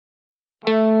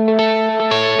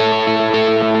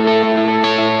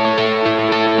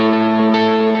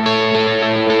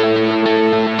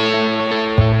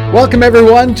Welcome,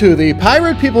 everyone, to the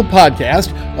Pirate People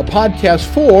Podcast, a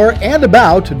podcast for and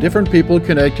about different people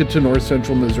connected to North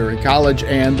Central Missouri College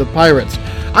and the Pirates.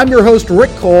 I'm your host, Rick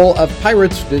Cole of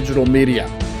Pirates Digital Media.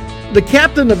 The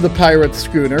captain of the Pirates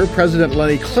schooner, President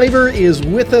Lenny Klaver, is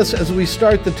with us as we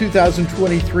start the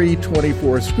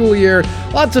 2023-24 school year.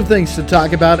 Lots of things to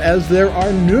talk about as there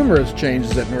are numerous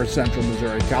changes at North Central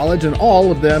Missouri College, and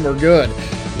all of them are good.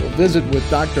 We'll visit with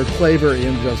Dr. Klaver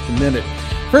in just a minute.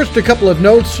 First, a couple of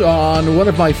notes on one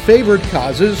of my favorite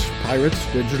causes, Pirates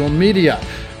Digital Media.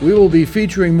 We will be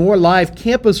featuring more live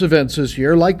campus events this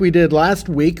year, like we did last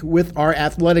week with our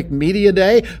Athletic Media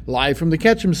Day, live from the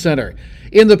Ketchum Center.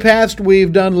 In the past,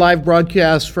 we've done live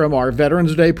broadcasts from our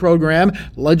Veterans Day program,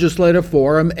 Legislative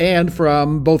Forum, and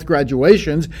from both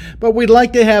graduations, but we'd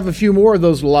like to have a few more of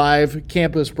those live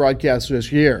campus broadcasts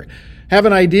this year. Have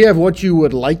an idea of what you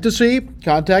would like to see?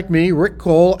 Contact me, Rick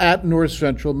Cole, at North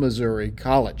Central Missouri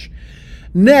College.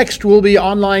 Next, we'll be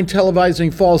online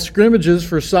televising fall scrimmages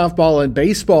for softball and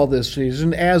baseball this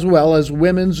season, as well as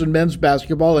women's and men's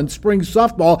basketball and spring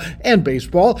softball and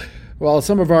baseball. While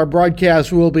some of our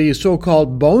broadcasts will be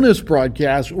so-called bonus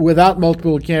broadcasts without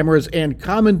multiple cameras and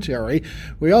commentary,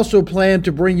 we also plan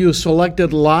to bring you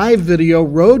selected live video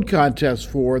road contests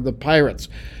for the Pirates.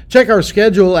 Check our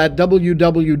schedule at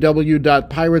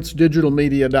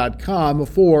www.piratesdigitalmedia.com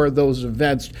for those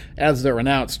events as they're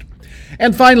announced.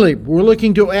 And finally, we're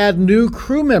looking to add new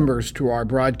crew members to our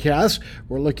broadcasts.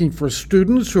 We're looking for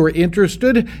students who are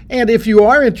interested, and if you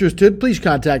are interested, please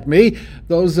contact me.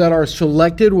 Those that are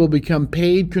selected will become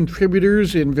paid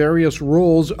contributors in various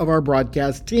roles of our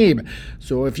broadcast team.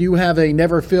 So if you have a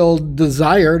never-filled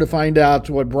desire to find out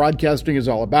what broadcasting is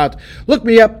all about, look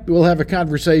me up. We'll have a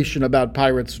conversation about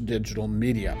Pirates Digital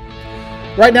Media.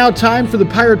 Right now, time for the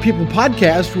Pirate People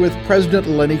Podcast with President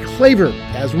Lenny Klaver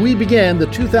as we begin the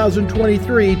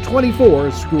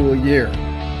 2023-24 school year.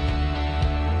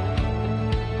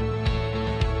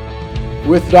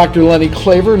 With Dr. Lenny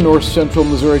Klaver, North Central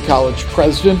Missouri College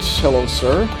President. Hello,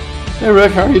 sir. Hey,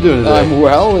 Rick. How are you doing today? I'm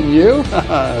well, and you?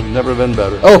 I've never been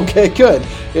better. Okay, good.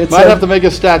 Might have to make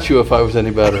a statue if I was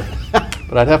any better.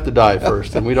 But I'd have to die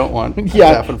first, and we don't want that to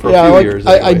happen for a few years.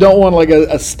 Anyway. I don't want like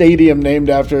a stadium named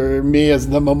after me as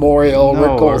the memorial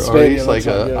Rick Cole Stadium. Or he's like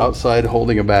outside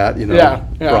holding a bat,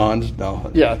 bronze. No,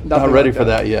 not ready for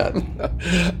that yet.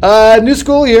 New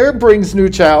school year brings new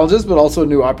challenges, but also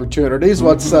new opportunities.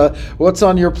 What's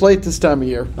on your plate this time of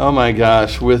year? Oh my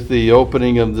gosh! With the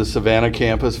opening of the Savannah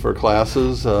campus for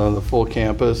classes, the full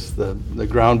campus, the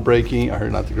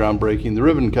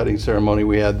ribbon cutting ceremony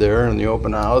we had there, and the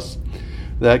open house.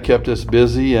 That kept us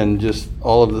busy, and just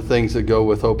all of the things that go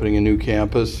with opening a new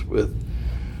campus, with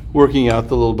working out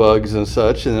the little bugs and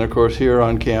such. And then, of course, here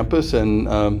on campus, and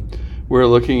we're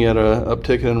looking at an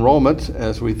uptick in enrollment,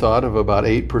 as we thought, of about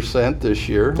 8% this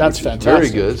year. That's fantastic. Very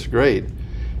good. It's great.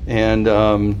 And,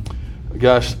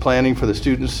 planning for the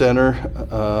Student Center.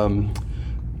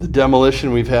 The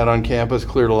demolition we've had on campus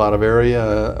cleared a lot of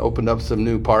area, opened up some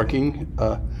new parking.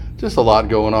 Just a lot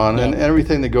going on, and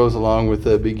everything that goes along with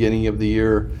the beginning of the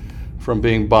year, from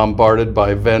being bombarded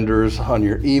by vendors on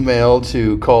your email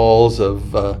to calls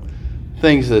of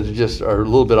things that just are a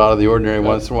little bit out of the ordinary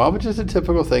once in a while, but just the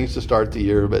typical things to start the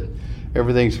year, but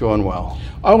everything's going well.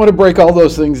 I want to break all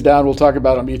those things down. We'll talk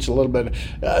about them each a little bit.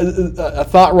 A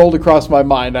thought rolled across my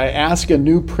mind. I asked a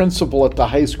new principal at the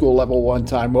high school level one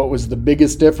time what was the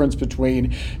biggest difference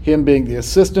between him being the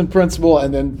assistant principal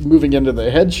and then moving into the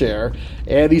head chair,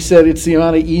 and he said it's the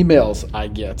amount of emails I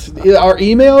get. Are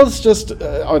emails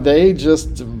are they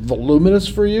just voluminous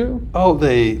for you? Oh,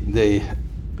 they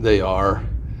are.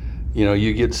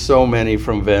 You get so many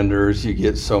from vendors. You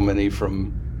get so many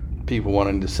from people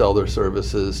wanting to sell their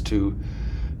services, to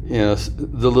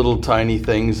the little tiny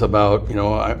things about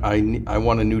I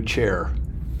want a new chair.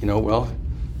 Well,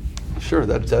 sure,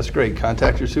 that's great.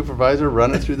 Contact your supervisor,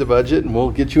 run it through the budget, and we'll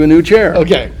get you a new chair.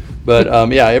 Okay. But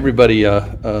everybody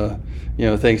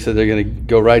thinks that they're going to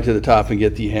go right to the top and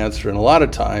get the answer, and a lot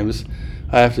of times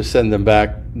I have to send them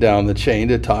back down the chain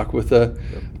to talk with a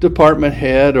department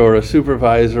head or a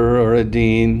supervisor or a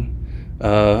dean.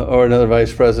 Or another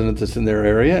vice president that's in their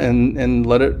area, and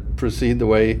let it proceed the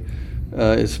way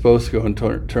it's supposed to go in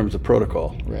terms of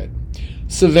protocol. Right.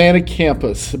 Savannah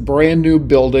campus, brand new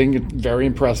building, very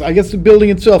impressive. I guess the building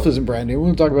itself isn't brand new.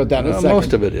 We'll talk about that in a second.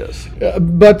 Most of it is.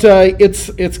 But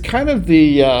it's kind of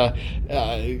the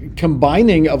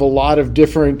combining of a lot of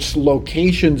different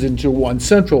locations into one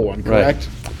central one, correct?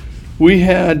 Right. We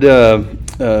had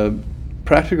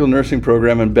practical nursing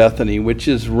program in Bethany, which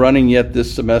is running yet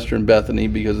this semester in Bethany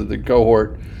because of the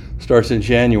cohort starts in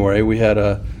January. We had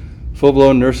a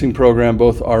full-blown nursing program,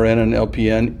 both RN and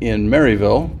LPN, in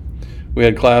Maryville. We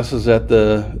had classes at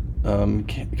the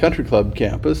country club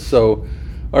campus. So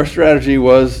our strategy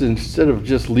was, instead of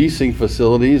just leasing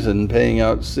facilities and paying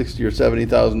out $60,000 or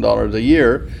 $70,000 a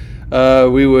year,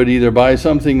 we would either buy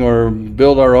something or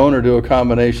build our own or do a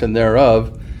combination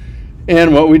thereof.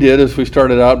 And what we did is we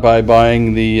started out by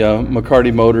buying the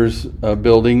McCarty Motors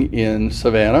building in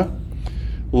Savannah,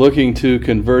 looking to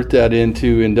convert that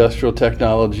into industrial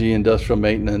technology, industrial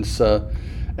maintenance,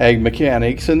 ag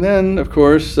mechanics. And then, of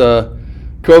course,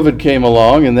 COVID came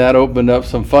along, and that opened up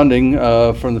some funding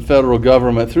from the federal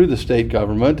government through the state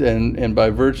government. And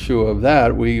by virtue of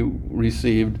that, we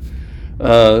received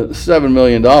 $7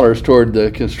 million toward the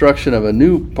construction of a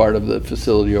new part of the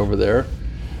facility over there.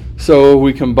 So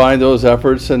we combined those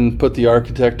efforts and put the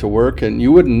architect to work, and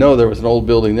you wouldn't know there was an old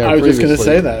building there. I was just going to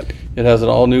say that. It has an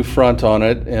all-new front on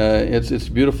it. It's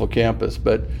a beautiful campus,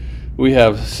 but we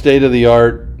have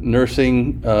state-of-the-art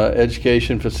nursing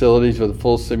education facilities with a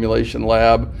full simulation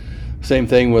lab. Same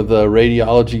thing with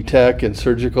radiology tech and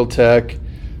surgical tech,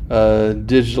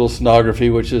 digital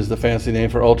sonography, which is the fancy name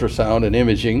for ultrasound and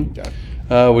imaging.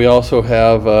 Okay. We also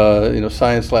have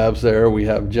science labs there. We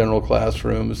have general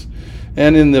classrooms.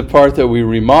 And in the part that we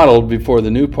remodeled before the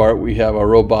new part, we have our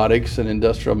robotics and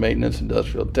industrial maintenance,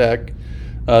 industrial tech,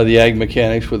 the ag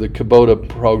mechanics with the Kubota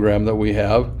program that we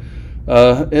have.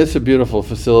 It's a beautiful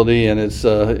facility, and it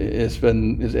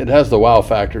has the wow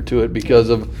factor to it because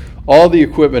of all the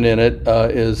equipment in it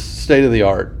is state of the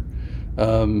art.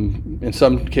 In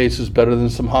some cases, better than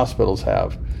some hospitals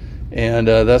have, and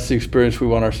that's the experience we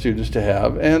want our students to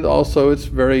have. And also, it's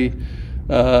very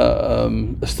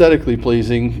aesthetically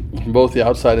pleasing from both the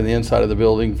outside and the inside of the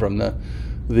building, from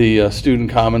the student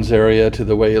commons area to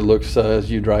the way it looks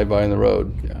as you drive by on the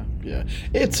road. Yeah,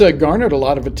 it's garnered a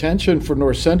lot of attention for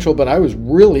North Central, but I was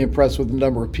really impressed with the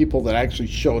number of people that actually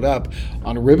showed up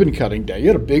on a ribbon cutting day. You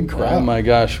had a big crowd. Oh my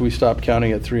gosh, we stopped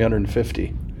counting at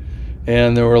 350.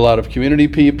 And there were a lot of community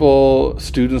people,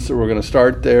 students that were going to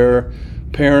start there,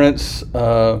 parents,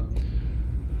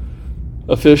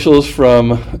 officials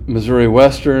from Missouri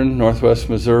Western, Northwest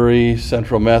Missouri,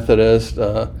 Central Methodist.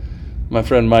 My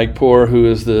friend Mike Poore, who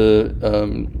is the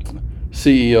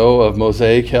CEO of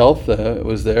Mosaic Health,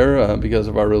 was there because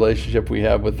of our relationship we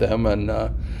have with them, and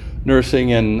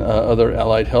nursing and other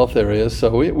allied health areas.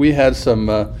 So we had some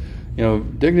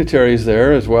dignitaries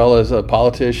there, as well as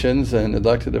politicians and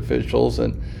elected officials,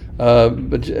 and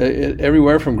but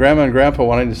everywhere from grandma and grandpa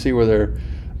wanting to see where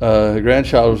their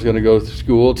grandchild was going to go to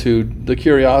school, to the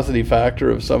curiosity factor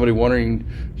of somebody wondering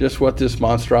just what this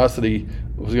monstrosity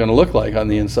was going to look like on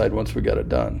the inside once we got it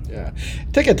done. Yeah.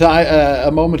 Take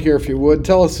a moment here, if you would.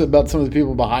 Tell us about some of the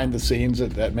people behind the scenes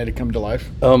that made it come to life.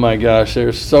 Oh my gosh,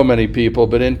 there's so many people,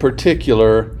 but in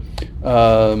particular,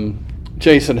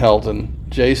 Jason Helton.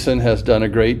 Jason has done a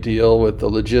great deal with the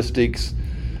logistics,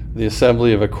 the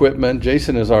assembly of equipment.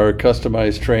 Jason is our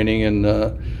customized training and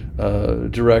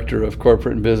director of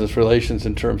corporate and business relations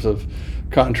in terms of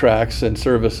contracts and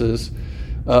services.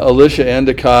 Alicia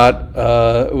Endicott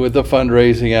with the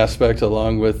fundraising aspect,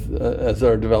 along with as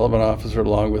our development officer,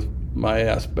 along with my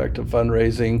aspect of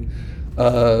fundraising.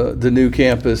 The new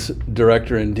campus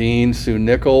director and dean, Sue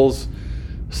Nichols,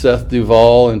 Seth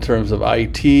Duvall in terms of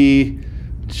IT,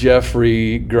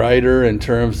 Jeffrey Greider in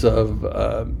terms of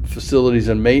facilities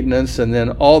and maintenance, and then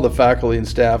all the faculty and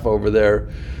staff over there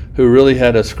who really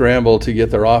had to scramble to get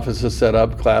their offices set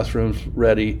up, classrooms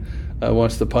ready.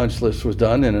 Once the punch list was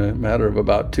done, in a matter of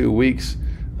about 2 weeks,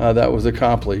 that was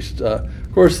accomplished.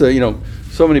 Of course,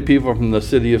 so many people from the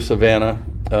city of Savannah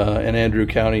and Andrew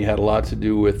County had a lot to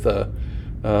do with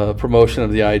promotion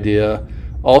of the idea.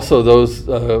 Also, those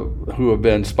who have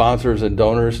been sponsors and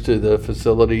donors to the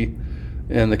facility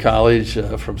and the college,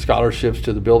 from scholarships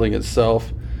to the building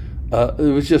itself.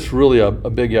 It was just really a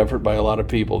big effort by a lot of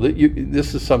people.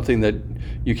 This is something that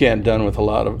you can't done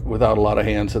without a lot of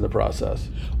hands in the process.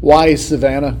 Why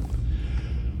Savannah?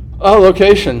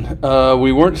 Location.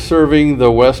 We weren't serving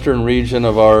the western region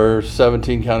of our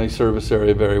 17 county service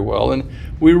area very well, and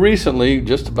we recently,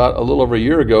 just about a little over a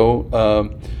year ago,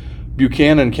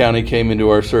 Buchanan County came into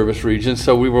our service region,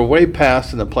 so we were way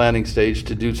past in the planning stage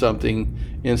to do something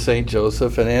in St.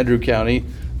 Joseph. And Andrew County,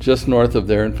 just north of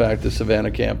there. In fact, the Savannah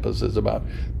campus is about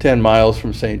 10 miles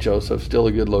from St. Joseph, still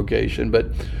a good location. But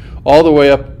all the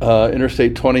way up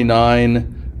Interstate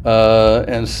 29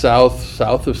 and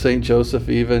south of St. Joseph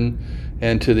even,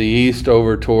 and to the east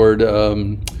over toward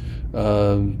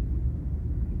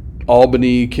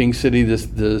Albany, King City,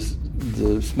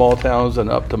 the small towns, and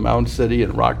up to Mound City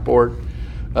and Rockport.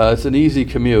 It's an easy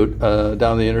commute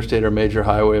down the interstate or major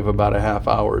highway of about a half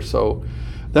hour. So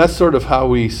that's sort of how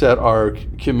we set our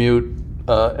commute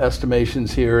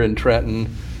estimations here in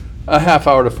Trenton. A half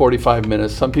hour to 45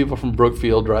 minutes. Some people from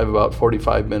Brookfield drive about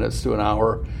 45 minutes to an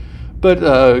hour.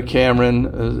 But Cameron,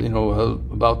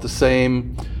 about the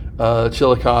same.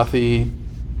 Chillicothe,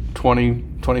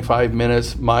 25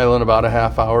 minutes. Milan, about a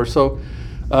half hour. So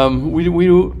we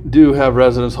do have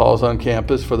residence halls on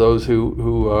campus for those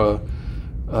who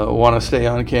want to stay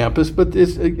on campus. But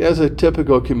as a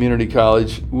typical community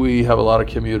college, we have a lot of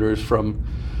commuters from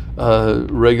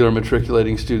regular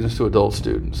matriculating students to adult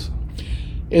students.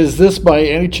 Is this by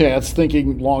any chance,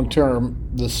 thinking long-term,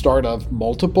 the start of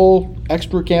multiple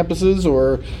extra campuses,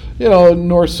 or,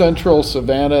 North Central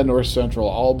Savannah, North Central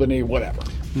Albany, whatever?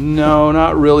 No,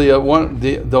 not really.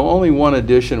 The only one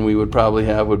addition we would probably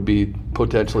have would be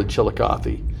potentially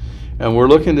Chillicothe. And we're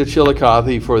looking to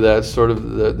Chillicothe for that sort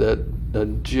of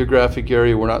that geographic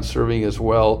area we're not serving as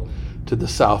well to the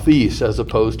southeast as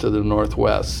opposed to the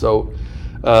northwest. So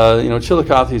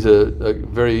Chillicothe is a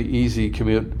very easy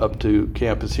commute up to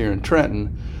campus here in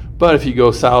Trenton. But if you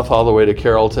go south all the way to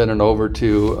Carrollton and over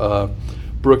to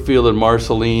Brookfield and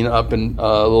Marceline, up and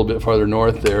a little bit farther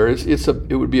north there,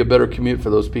 it would be a better commute for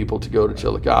those people to go to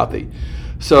Chillicothe.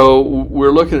 So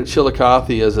we're looking at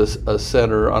Chillicothe as a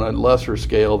center on a lesser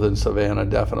scale than Savannah,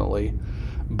 definitely.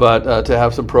 But to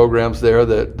have some programs there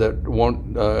that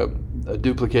won't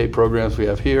duplicate programs we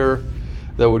have here,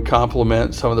 that would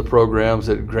complement some of the programs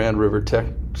at Grand River Tech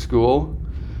School,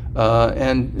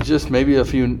 and just maybe a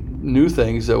few new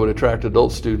things that would attract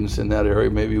adult students in that area,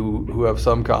 maybe who have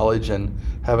some college and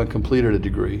haven't completed a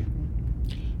degree.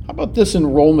 How about this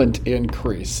enrollment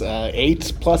increase?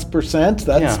 8+%?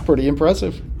 That's pretty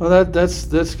impressive. Well,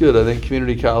 that's good. I think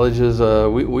community colleges,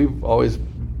 we've always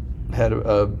had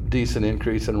a decent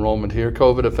increase in enrollment here.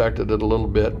 COVID affected it a little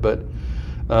bit, but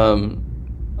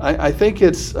I think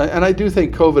and I do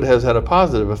think COVID has had a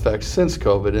positive effect since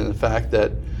COVID, in the fact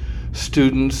that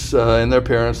students and their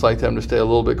parents like them to stay a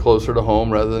little bit closer to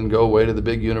home rather than go away to the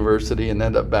big university and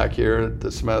end up back here at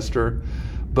the semester.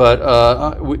 But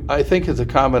I think it's a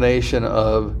combination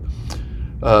of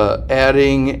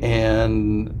adding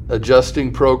and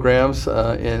adjusting programs.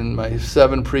 In my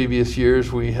 7 previous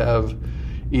years, we have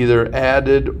either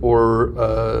added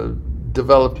or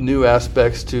developed new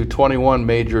aspects to 21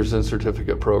 majors and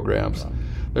certificate programs.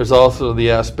 There's also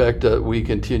the aspect that we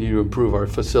continue to improve our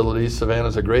facilities.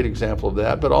 Savannah's a great example of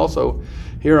that, but also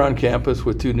here on campus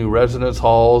with 2 new residence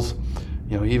halls,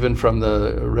 even from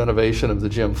the renovation of the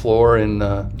gym floor and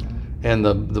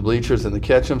the bleachers in the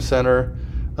Ketchum Center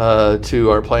to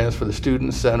our plans for the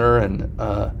Student Center and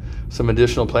some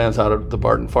additional plans out at the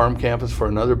Barton Farm campus for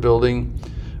another building.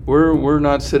 We're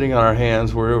not sitting on our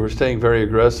hands. We're staying very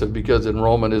aggressive because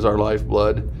enrollment is our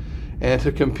lifeblood. And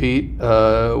to compete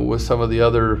with some of the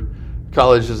other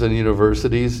colleges and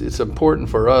universities, it's important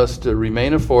for us to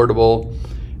remain affordable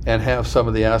and have some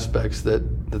of the aspects that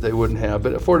they wouldn't have.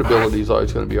 But affordability is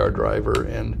always going to be our driver,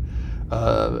 and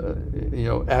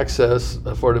access,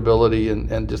 affordability,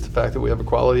 and just the fact that we have a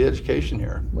quality education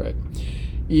here. Right.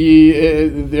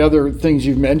 The other things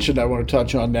you've mentioned I want to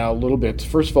touch on now a little bit.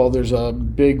 First of all, there's a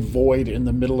big void in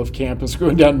the middle of campus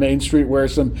going down Main Street where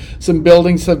some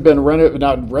buildings have been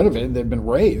not renovated, they've been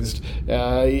raised.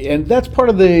 And that's part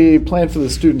of the plan for the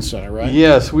Student Center, right?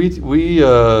 Yes, we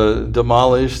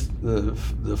demolished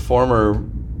the former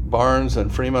Barnes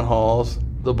and Freeman Halls,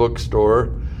 the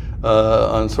bookstore,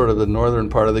 on sort of the northern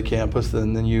part of the campus.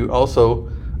 And then you also,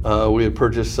 we had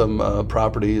purchased some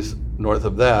properties north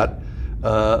of that.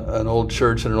 An old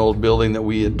church and an old building that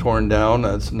we had torn down.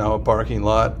 It's now a parking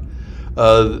lot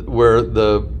where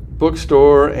the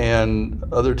bookstore and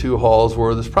other 2 halls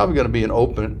were. There's probably going to be an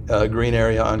open green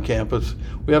area on campus.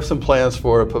 We have some plans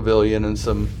for a pavilion and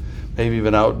some maybe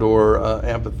even outdoor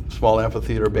small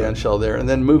amphitheater band shell there. And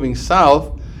then moving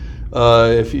south,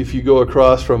 if you go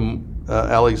across from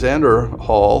Alexander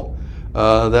Hall,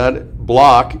 that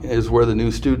block is where the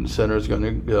new Student Center is going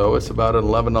to go. It's about an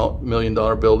 $11 million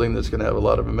building that's going to have a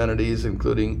lot of amenities,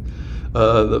 including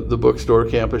the bookstore,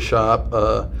 campus shop,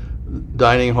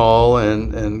 dining hall,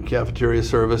 and cafeteria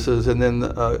services, and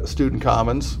then student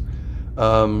commons.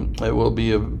 It will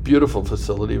be a beautiful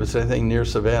facility. If it's anything near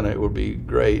Savannah, it would be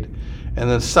great. And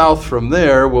then south from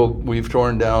there, we've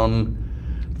torn down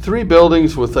 3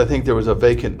 buildings with, I think there was a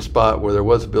vacant spot where there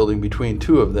was a building between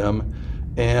 2 of them.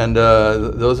 And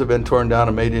those have been torn down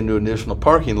and made into an additional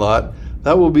parking lot.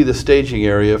 That will be the staging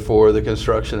area for the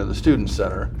construction of the Student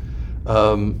Center.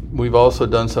 We've also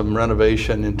done some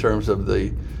renovation in terms of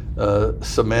the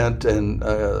cement and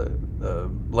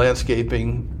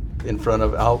landscaping in front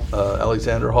of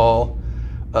Alexander Hall.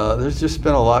 There's just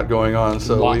been a lot going on,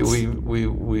 so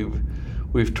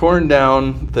we've torn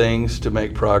down things to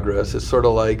make progress. It's sort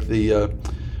of like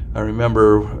I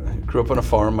remember, I grew up on a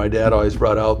farm. My dad always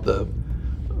brought out the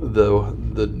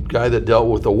guy that dealt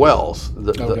with the wells,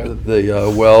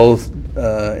 the wells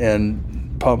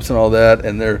and pumps and all that,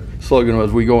 and their slogan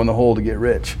was, "We go in the hole to get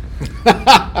rich."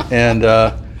 And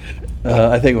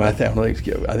I think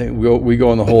we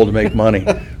go in the hole to make money.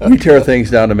 We tear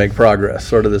things down to make progress.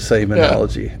 Sort of the same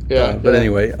analogy.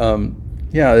 Anyway,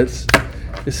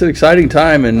 it's an exciting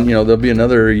time, and there'll be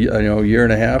another year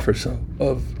and a half or so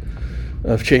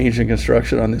of change and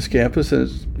construction on this campus, and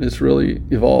it's really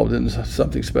evolved into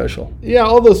something special. Yeah,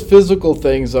 all those physical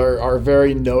things are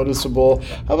very noticeable.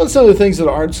 How about some of the things that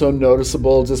aren't so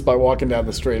noticeable just by walking down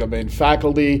the street? I mean,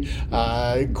 faculty,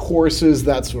 courses,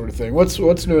 that sort of thing. What's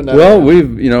new in that? Well, we've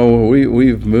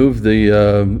moved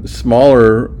the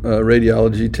smaller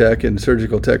radiology tech and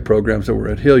surgical tech programs that were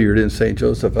at Hilliard in St.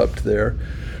 Joseph up to there.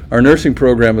 Our nursing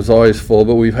program is always full,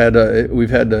 but we've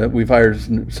hired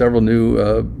several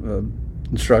new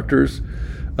instructors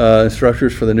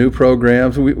for the new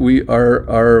programs.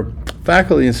 Our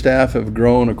faculty and staff have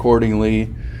grown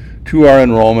accordingly to our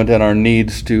enrollment and our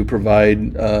needs to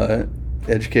provide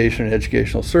education and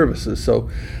educational services. So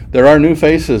there are new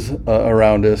faces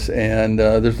around us, and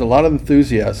there's a lot of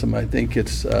enthusiasm. I think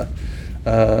it's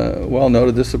well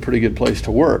noted this is a pretty good place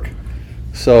to work.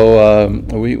 So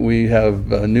we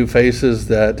have new faces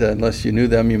that unless you knew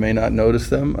them, you may not notice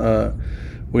them.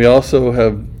 We also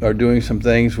are doing some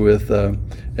things with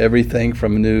everything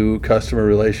from a new customer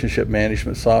relationship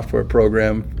management software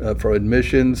program for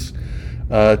admissions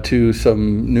to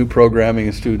some new programming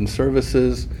and student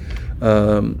services,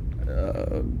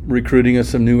 recruiting in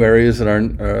some new areas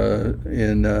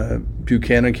in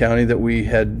Buchanan County that we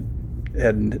hadn't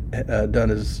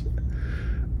done as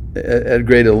at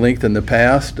greater length in the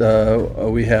past.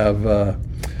 We have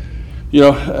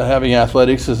having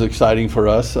athletics is exciting for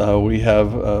us. We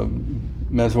have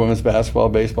men's and women's basketball,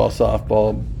 baseball,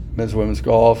 softball, men's and women's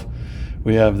golf.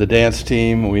 We have the dance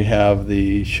team. We have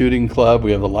the shooting club.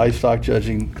 We have the livestock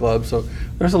judging club. So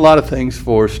there's a lot of things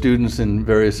for students in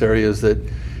various areas that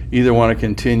either want to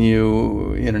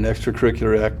continue in an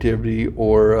extracurricular activity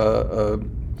or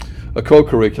a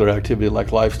co-curricular activity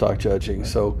like livestock judging.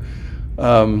 So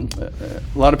a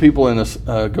lot of people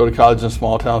go to college in a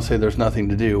small town and say there's nothing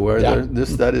to do.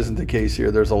 That isn't the case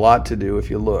here. There's a lot to do if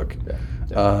you look.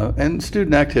 And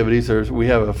student activities. We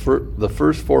have the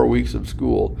first 4 weeks of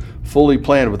school fully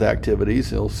planned with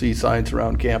activities. You'll see signs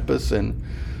around campus and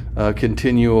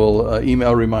continual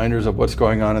email reminders of what's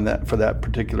going on for that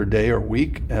particular day or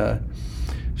week.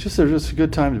 It's just a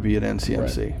good time to be at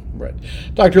NCMC. Right.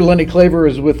 Dr. Lenny Klaver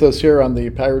is with us here on the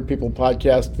Pirate People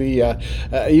podcast.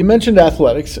 You mentioned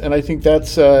athletics, and I think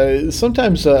that's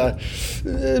sometimes a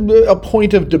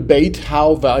point of debate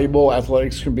how valuable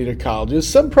athletics can be to colleges.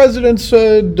 Some presidents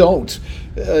don't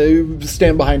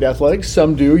stand behind athletics.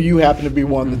 Some do. You happen to be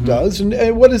one that does.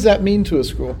 And what does that mean to a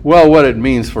school? Well, what it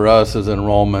means for us is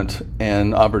enrollment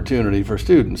and opportunity for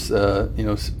students. A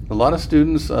lot of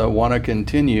students want to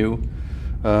continue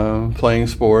playing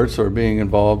sports or being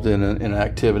involved in an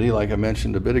activity like I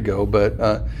mentioned a bit ago,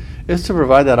 but it's to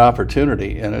provide that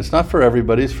opportunity, and it's not for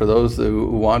everybody. It's for those who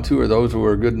want to or those who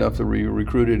are good enough to be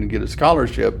recruited and get a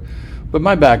scholarship. But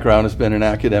my background has been in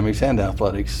academics and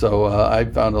athletics, so I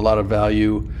found a lot of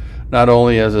value not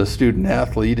only as a student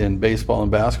athlete in baseball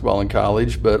and basketball in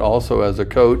college, but also as a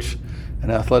coach, an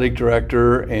athletic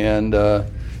director, and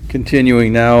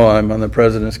continuing now I'm on the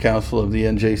President's Council of the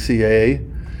NJCAA.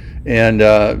 And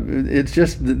it's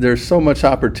just there's so much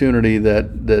opportunity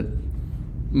that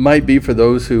might be for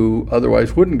those who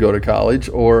otherwise wouldn't go to college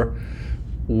or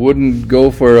wouldn't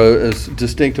go for as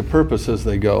distinct a purpose as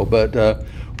they go. But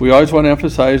we always want to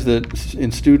emphasize that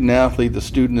in student athlete, the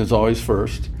student is always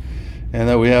first, and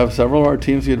that we have several of our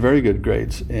teams get very good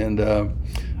grades. And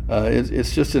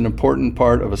it's just an important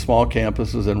part of a small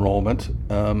campus's enrollment.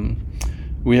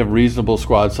 We have reasonable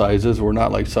squad sizes. We're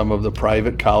not like some of the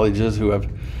private colleges who have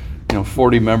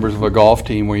 40 members of a golf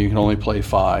team where you can only play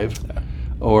 5,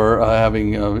 or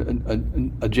having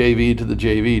a JV to the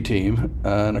JV team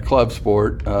and a club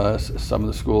sport. Some of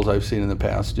the schools I've seen in the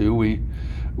past do. We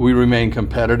remain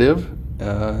competitive,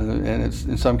 and it's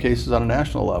in some cases on a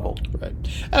national level. Right.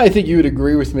 And I think you would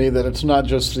agree with me that it's not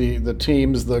just the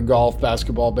teams, the golf,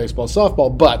 basketball, baseball,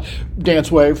 softball, but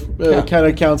Dance Wave kind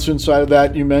of counts inside of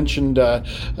that. You mentioned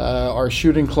our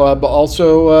shooting club,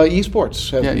 also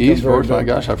esports. Esports. My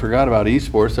gosh, I forgot about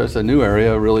esports. That's a new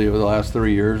area really over the last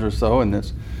 3 years or so, and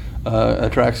this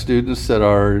attracts students that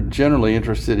are generally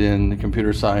interested in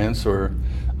computer science or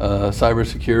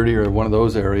cybersecurity or one of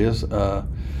those areas.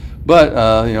 But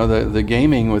the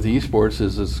gaming with esports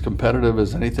is as competitive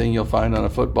as anything you'll find on a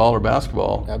football or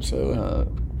basketball. Absolutely.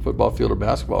 Football field or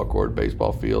basketball court,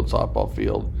 baseball field, softball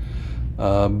field.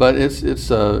 But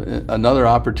it's another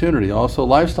opportunity. Also,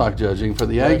 livestock judging for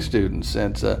the ag students.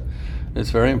 And it's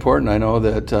very important. I know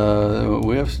that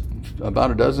we have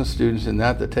about a dozen students in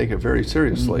that take it very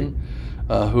seriously,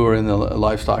 who are in the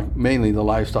livestock, mainly the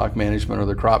livestock management or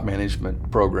the crop management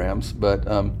programs. But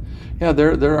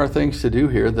there are things to do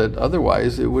here that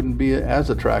otherwise it wouldn't be as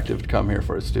attractive to come here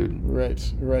for a student. Right.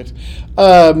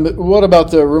 What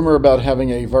about the rumor about having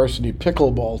a varsity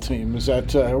pickleball team? Is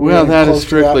that well? That is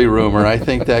strictly rumor. I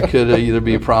think that could either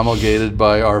be promulgated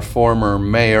by our former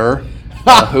mayor,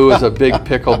 who is a big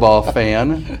pickleball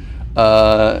fan,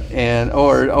 and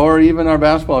or even our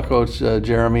basketball coach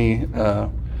Jeremy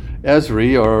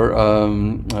Esri,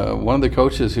 or one of the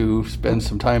coaches who spends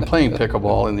some time playing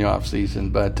pickleball in the off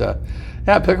season. But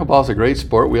pickleball is a great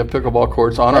sport. We have pickleball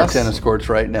courts on our tennis courts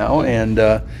right now, and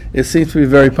it seems to be a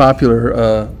very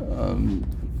popular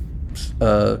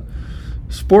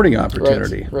sporting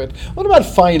opportunity. Right. What about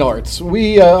fine arts?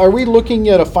 Are we looking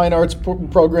at a fine arts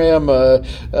program,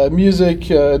 music,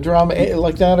 drama,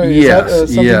 like that? Or is that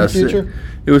something in the future?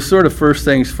 It was sort of first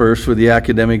things first with the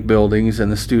academic buildings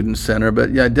and the student center,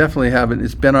 but definitely haven't.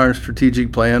 It's been our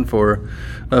strategic plan for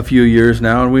a few years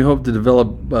now, and we hope to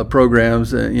develop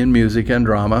programs in music and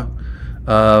drama,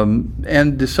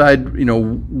 and decide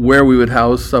where we would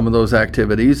house some of those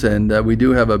activities. And we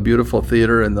do have a beautiful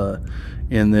theater in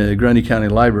the Grundy County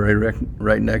Library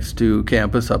right next to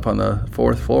campus, up on the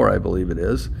 4th floor, I believe it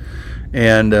is.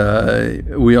 And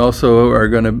we also are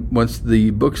going to, once the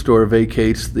bookstore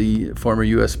vacates the former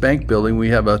U.S. Bank building, we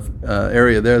have a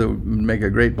area there that would make a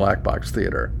great black box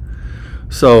theater.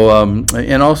 So,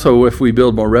 and also if we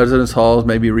build more residence halls,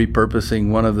 maybe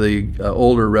repurposing one of the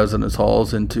older residence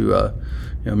halls into a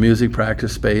music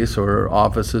practice space or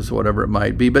offices, whatever it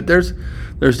might be. But there's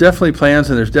definitely plans,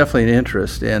 and there's definitely an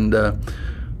interest. And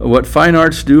what fine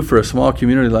arts do for a small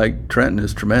community like Trenton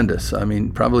is tremendous. I mean,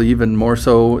 probably even more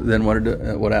so than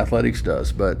what athletics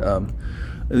does. But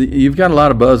you've got a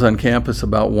lot of buzz on campus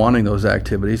about wanting those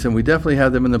activities, and we definitely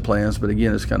have them in the plans. But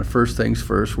again, it's kind of first things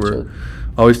first. We're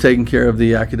always taking care of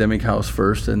the academic house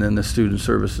first, and then the student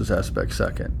services aspect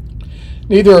second.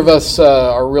 Neither of us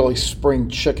are really spring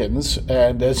chickens,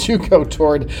 and as you go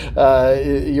toward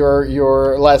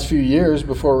your last few years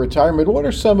before retirement, what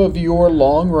are some of your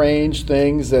long-range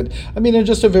things that, in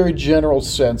just a very general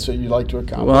sense, that you'd like to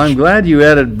accomplish? Well, I'm glad you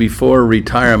added before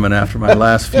retirement after my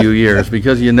last few years,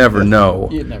 because you never know.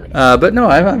 You never know. But no,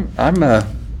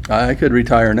 I could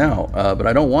retire now, but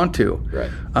I don't want to. Right.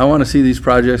 I want to see these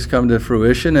projects come to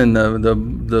fruition, and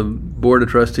the Board of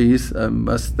Trustees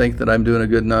must think that I'm doing a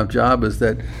good enough job, is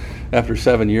that after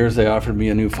 7 years they offered me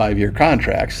a new 5-year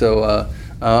contract. So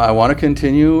I want to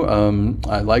continue.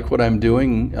 I like what I'm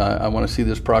doing. I want to see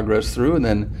this progress through, and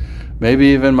then maybe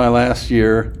even my last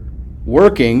year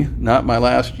working, not my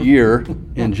last year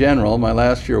in general, my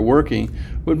last year working,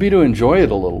 would be to enjoy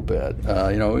it a little bit.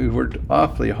 We worked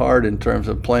awfully hard in terms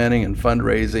of planning and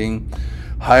fundraising,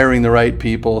 hiring the right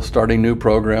people, starting new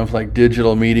programs like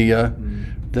digital media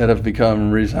that have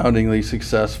become resoundingly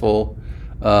successful.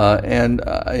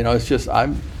 It's just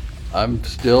I'm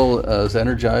still as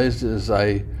energized as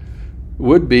I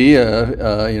would be,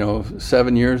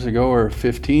 7 years ago or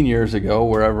 15 years ago,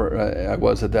 wherever I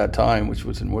was at that time, which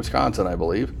was in Wisconsin, I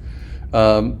believe.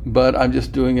 But I'm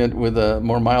just doing it with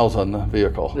more miles on the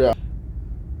vehicle. Yeah.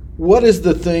 What is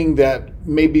the thing that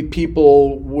maybe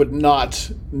people would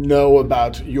not know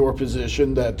about your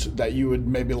position that you would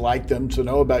maybe like them to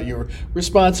know about your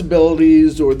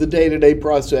responsibilities or the day-to-day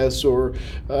process, or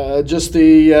just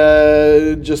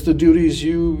the duties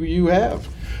you have?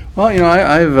 Well,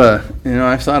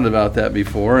 I've thought about that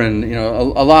before, and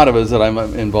a lot of it is that I'm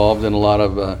involved in a lot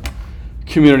of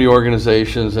community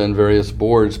organizations and various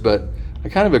boards, but I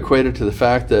kind of equate it to the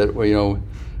fact that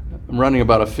I'm running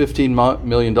about a $15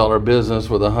 million business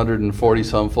with 140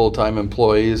 some full-time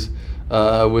employees,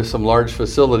 with some large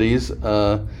facilities,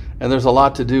 and there's a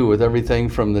lot to do with everything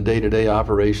from the day-to-day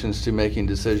operations to making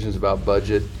decisions about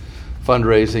budget,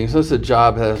 fundraising. So it's a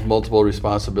job that has multiple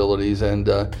responsibilities, and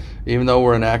even though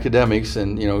we're in academics,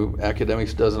 and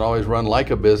academics doesn't always run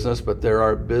like a business, but there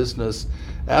are business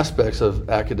aspects of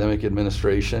academic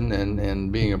administration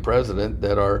and being a president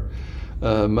that are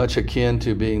much akin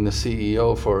to being the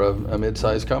CEO for a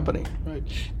mid-sized company. Right.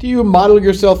 Do you model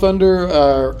yourself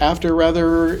after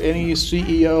any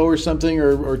CEO or something,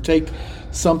 or take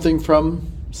something from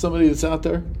somebody that's out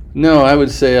there? No, I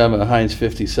would say I'm a Heinz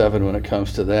 57 when it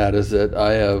comes to that, is that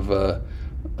I have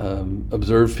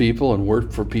observed people and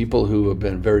worked for people who have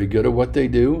been very good at what they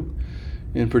do.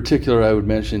 In particular, I would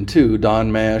mention too,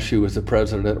 Don Mash, who was the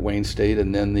president at Wayne State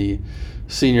and then the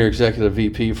senior executive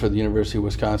VP for the University of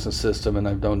Wisconsin system, and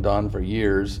I've known Don for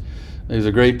years. He's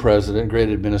a great president, great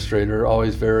administrator,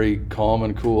 always very calm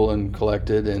and cool and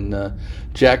collected. And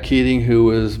Jack Keating, who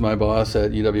was my boss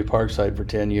at UW Parkside for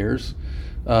 10 years.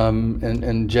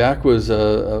 And Jack was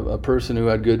a person who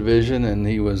had good vision, and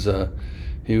he was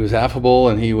affable,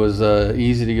 and he was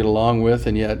easy to get along with,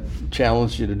 and yet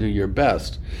challenged you to do your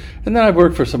best. And then I've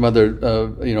worked for some other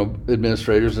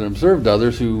administrators and observed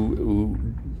others who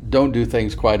don't do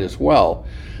things quite as well.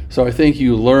 So I think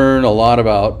you learn a lot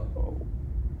about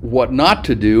what not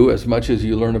to do as much as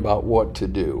you learn about what to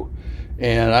do.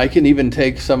 And I can even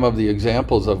take some of the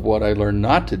examples of what I learned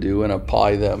not to do and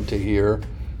apply them to here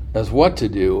as what to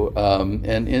do.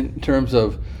 And in terms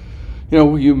of,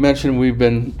 you mentioned we've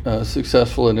been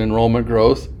successful in enrollment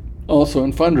growth, also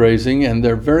in fundraising, and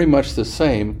they're very much the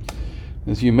same.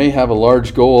 As you may have a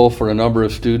large goal for a number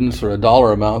of students or a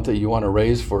dollar amount that you want to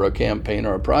raise for a campaign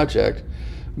or a project,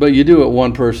 but you do it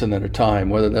one person at a time,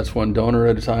 whether that's one donor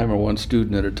at a time or one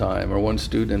student at a time or one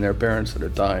student and their parents at a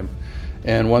time.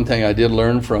 And one thing I did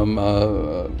learn from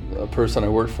a person I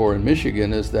worked for in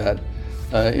Michigan is that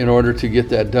in order to get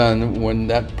that done, when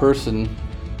that person,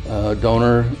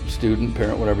 donor, student,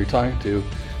 parent, whatever you're talking to,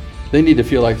 they need to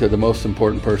feel like they're the most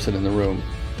important person in the room.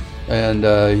 And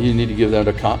you need to give them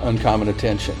uncommon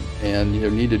attention, and you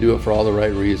need to do it for all the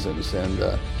right reasons.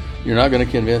 And you're not going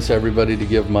to convince everybody to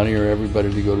give money or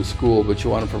everybody to go to school, but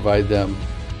you want to provide them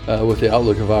with the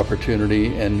outlook of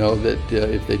opportunity and know that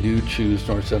if they do choose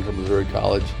North Central Missouri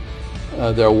College,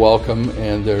 they're welcome,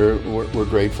 and we're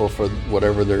grateful for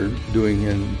whatever they're doing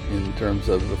in terms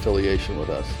of affiliation with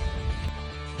us.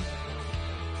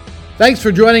 Thanks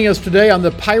for joining us today on the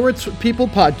Pirates People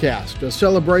Podcast, a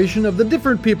celebration of the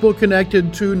different people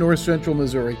connected to North Central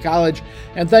Missouri College.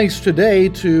 And thanks today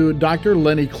to Dr.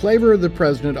 Lenny Klaver, the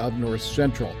president of North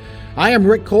Central. I am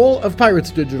Rick Cole of Pirates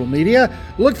Digital Media.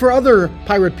 Look for other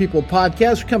Pirate People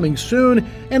podcasts coming soon.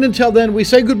 And until then, we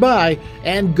say goodbye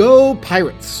and go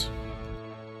Pirates.